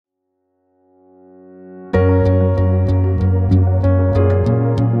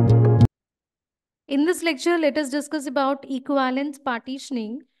this lecture, let us discuss about equivalence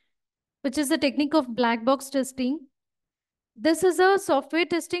partitioning, which is the technique of black box testing. This is a software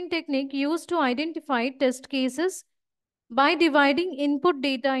testing technique used to identify test cases by dividing input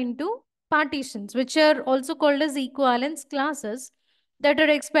data into partitions, which are also called as equivalence classes that are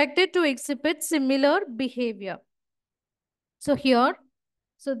expected to exhibit similar behavior. So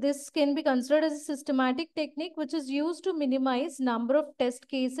this can be considered as a systematic technique which is used to minimize number of test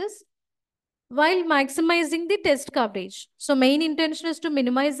cases while maximizing the test coverage. So main intention is to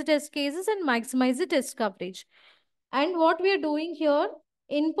minimize the test cases and maximize the test coverage. And what we are doing here,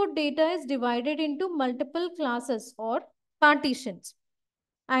 input data is divided into multiple classes or partitions.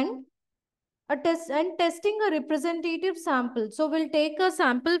 And testing a representative sample. So we'll take a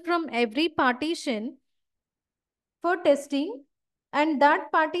sample from every partition for testing, and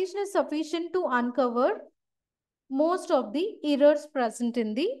that partition is sufficient to uncover most of the errors present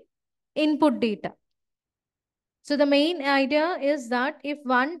in the input data. So the main idea is that if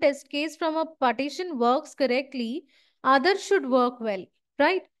one test case from a partition works correctly, others should work well,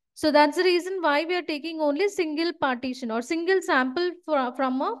 right? So that's the reason why we are taking only single partition or single sample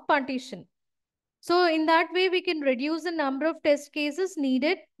from a partition. So in that way, we can reduce the number of test cases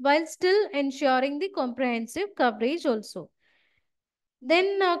needed while still ensuring the comprehensive coverage also.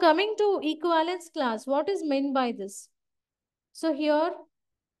 Then coming to equivalence class, what is meant by this? So here,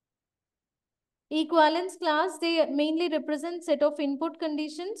 equivalence class, they mainly represent set of input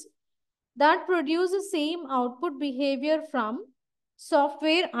conditions that produce the same output behavior from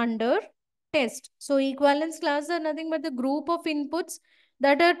software under test. So equivalence class are nothing but the group of inputs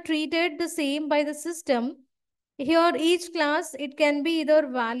that are treated the same by the system. Here each class, it can be either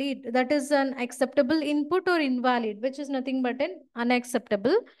valid, that is an acceptable input, or invalid, which is nothing but an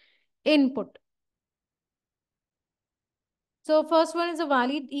unacceptable input. So first one is a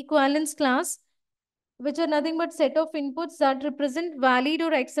valid equivalence class, which are nothing but set of inputs that represent valid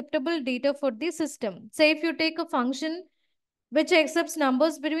or acceptable data for the system. Say if you take a function which accepts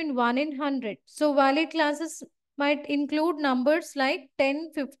numbers between 1 and 100. So valid classes might include numbers like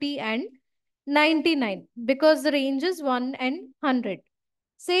 10, 50 and 99 because the range is 1 and 100.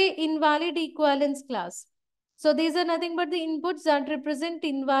 Say invalid equivalence class. So these are nothing but the inputs that represent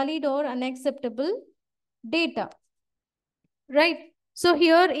invalid or unacceptable data. Right. So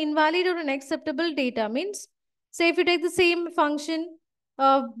here invalid or unacceptable data means, say if you take the same function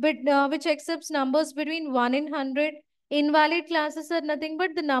which accepts numbers between 1 and 100, invalid classes are nothing but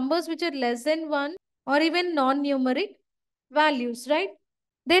the numbers which are less than 1 or even non-numeric values, right?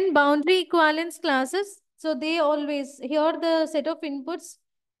 Then boundary equivalence classes. So they always, here the set of inputs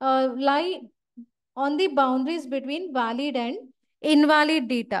lie on the boundaries between valid and invalid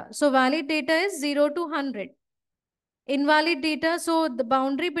data. So valid data is 0 to 100. Invalid data, so the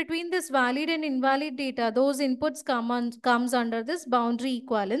boundary between this valid and invalid data, those inputs comes under this boundary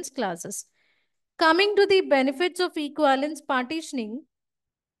equivalence classes. Coming to the benefits of equivalence partitioning.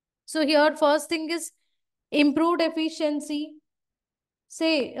 So here first thing is improved efficiency.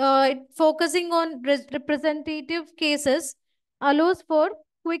 Say focusing on representative cases allows for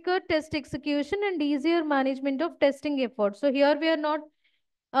quicker test execution and easier management of testing efforts. So here we are not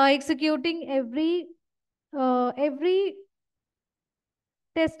executing every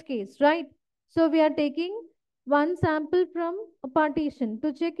test case, right? So we are taking one sample from a partition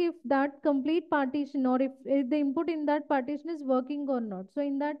to check if that complete partition or if the input in that partition is working or not. So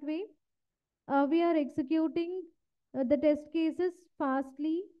in that way, we are executing the test cases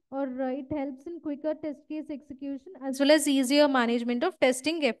fastly, or it helps in quicker test case execution as well as easier management of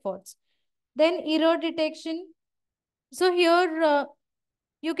testing efforts. Then error detection. So here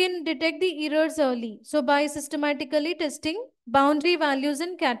you can detect the errors early. So by systematically testing boundary values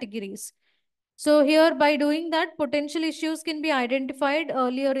and categories. So here by doing that, potential issues can be identified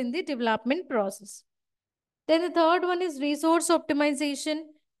earlier in the development process. Then the third one is resource optimization.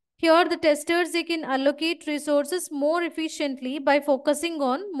 Here the testers, they can allocate resources more efficiently by focusing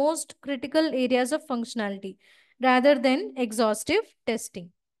on most critical areas of functionality rather than exhaustive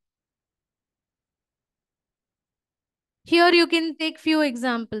testing. Here you can take few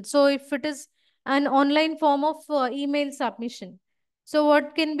examples. So if it is an online form of email submission, so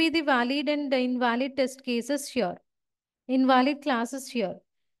what can be the valid and the invalid test cases here? Invalid classes here.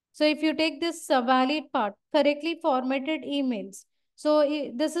 So if you take this valid part, correctly formatted emails. So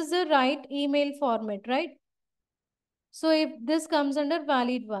this is the right email format, right? So if this comes under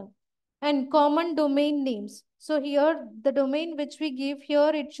valid one. And common domain names. So here the domain which we give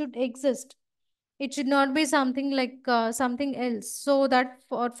here, it should exist. It should not be something like something else. So that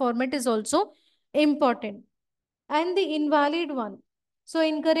format is also important. And the invalid one. So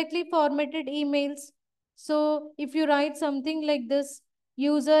incorrectly formatted emails. So if you write something like this,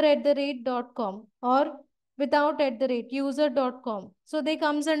 user@com or without user.com. So they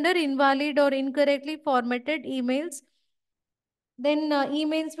comes under invalid or incorrectly formatted emails. Then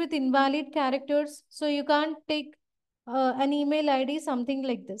emails with invalid characters. So you can't take an email ID, something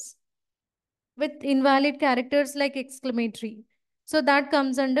like this, with invalid characters like exclamatory. So that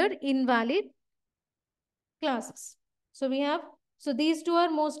comes under invalid classes. So we have, so these two are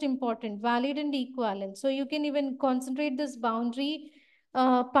most important, valid and equivalent. So you can even concentrate this boundary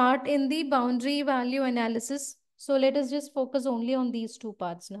part in the boundary value analysis. So let us just focus only on these two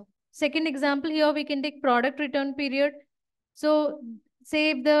parts now. Second example here, we can take product return period. So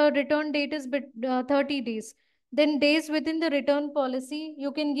say if the return date is 30 days, then days within the return policy,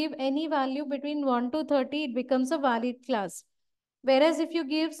 you can give any value between 1 to 30, it becomes a valid class. Whereas if you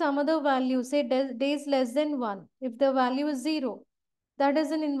give some other value, say days less than 1, if the value is 0, that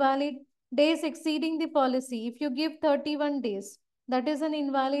is an invalid. Days exceeding the policy, if you give 31 days, that is an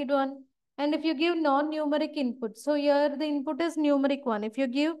invalid one. And if you give non-numeric input, so here the input is numeric one. If you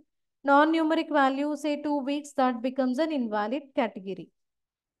give non-numeric value, say 2 weeks, that becomes an invalid category.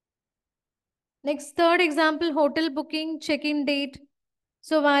 Next, third example, hotel booking, check-in date.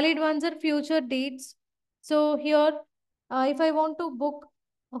 So valid ones are future dates. So here, if I want to book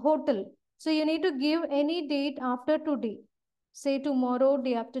a hotel, so you need to give any date after today. Say tomorrow,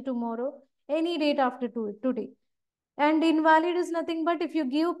 day after tomorrow, any date after today. And invalid is nothing but if you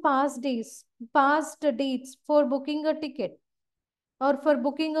give past days, past dates for booking a ticket or for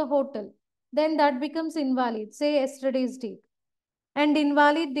booking a hotel, then that becomes invalid. Say yesterday's date. And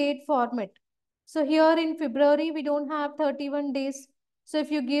invalid date format. So here in February, we don't have 31 days. So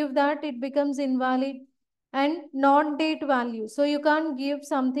if you give that, it becomes invalid. And non-date value. So you can't give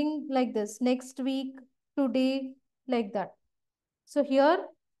something like this, next week, today, like that. So here,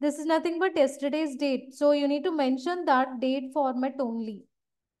 this is nothing but yesterday's date. So you need to mention that date format only,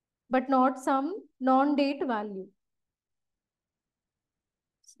 but not some non-date value.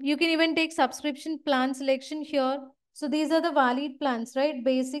 You can even take subscription plan selection here. So these are the valid plans, right?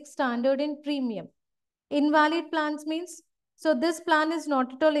 Basic, standard, and premium. Invalid plans means, so this plan is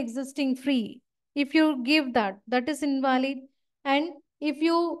not at all existing free. If you give that, that is invalid. And if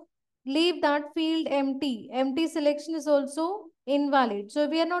you leave that field empty, empty selection is also invalid. So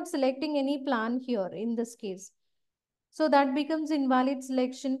we are not selecting any plan here in this case. So that becomes invalid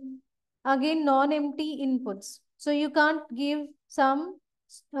selection. Again, non-empty inputs. So you can't give some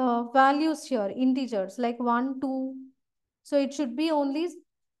values here, integers like 1, 2. So it should be only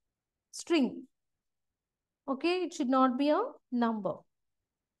string. Okay, it should not be a number.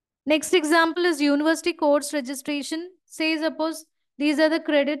 Next example is university course registration. Say suppose these are the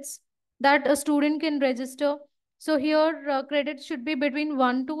credits that a student can register. So here credits should be between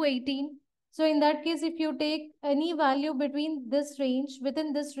 1 to 18. So in that case, if you take any value between this range,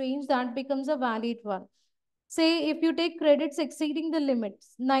 within this range, that becomes a valid one. Say if you take credits exceeding the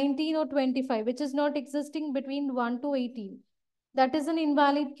limits, 19 or 25, which is not existing between 1 to 18, that is an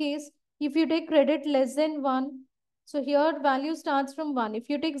invalid case. If you take credit less than 1, so here value starts from 1. If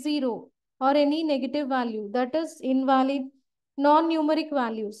you take 0 or any negative value, that is invalid. Non-numeric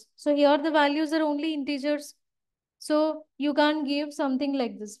values. So here the values are only integers. So you can't give something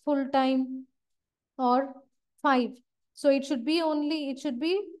like this, full time or 5. So it should be only, it should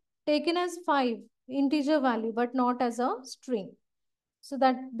be taken as 5 integer value, but not as a string. So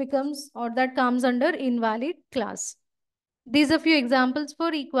that becomes, or that comes under invalid class. These are few examples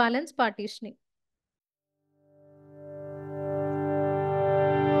for equivalence partitioning.